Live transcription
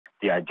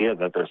the idea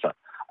that there's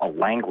a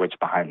language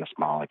behind this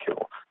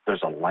molecule.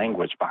 There's a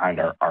language behind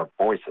our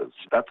voices.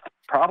 That's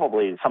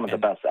probably some of the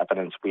best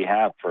evidence we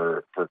have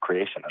for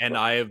creationism. And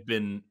I have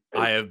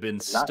been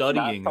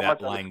studying not so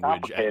that much language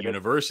at complicated.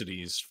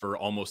 universities for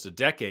almost a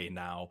decade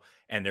now,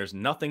 and there's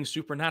nothing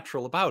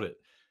supernatural about it.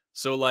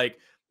 So, like,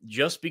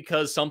 just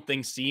because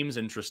something seems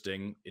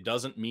interesting, it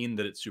doesn't mean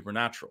that it's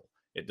supernatural.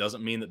 It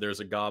doesn't mean that there's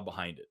a God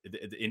behind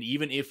it. And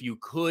even if you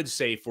could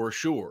say for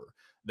sure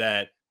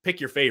that, pick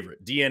your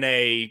favorite,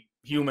 DNA,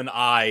 human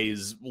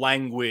eyes,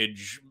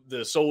 language,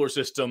 the solar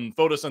system,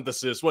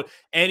 photosynthesis,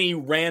 any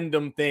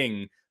random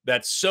thing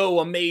that's so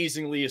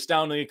amazingly,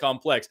 astoundingly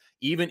complex,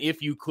 even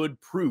if you could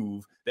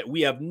prove that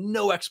we have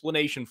no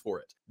explanation for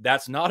it,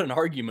 that's not an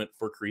argument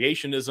for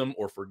creationism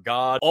or for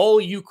God. All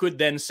you could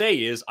then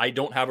say is, I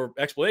don't have an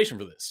explanation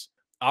for this.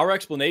 Our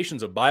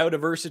explanations of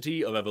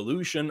biodiversity, of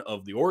evolution,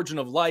 of the origin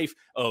of life,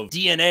 of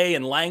DNA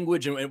and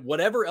language, and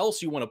whatever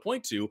else you want to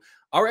point to,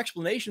 our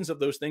explanations of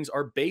those things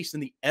are based in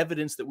the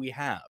evidence that we have.